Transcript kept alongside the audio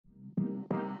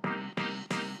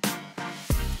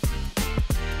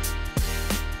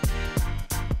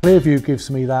ClearVUE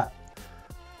gives me that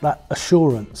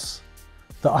assurance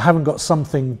that I haven't got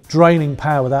something draining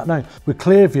power without knowing. With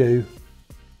ClearVUE,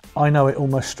 I know it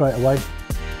almost straight away.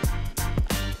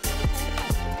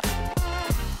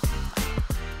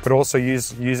 But also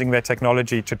using their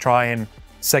technology to try and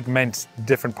segment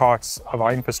different parts of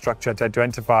our infrastructure to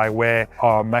identify where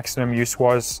our maximum use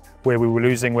was, where we were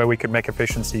losing, where we could make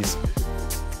efficiencies.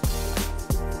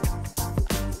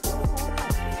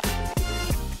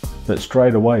 But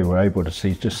straight away we're able to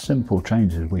see just simple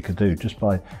changes we could do just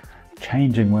by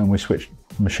changing when we switch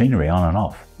machinery on and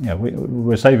off. You know,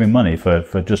 we're saving money for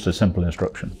just a simple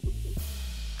instruction.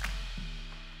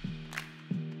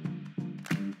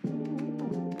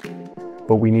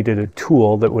 But we needed a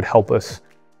tool that would help us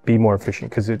be more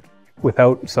efficient, because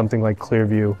without something like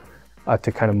ClearVUE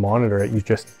to kind of monitor it,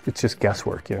 it's just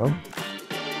guesswork, you know?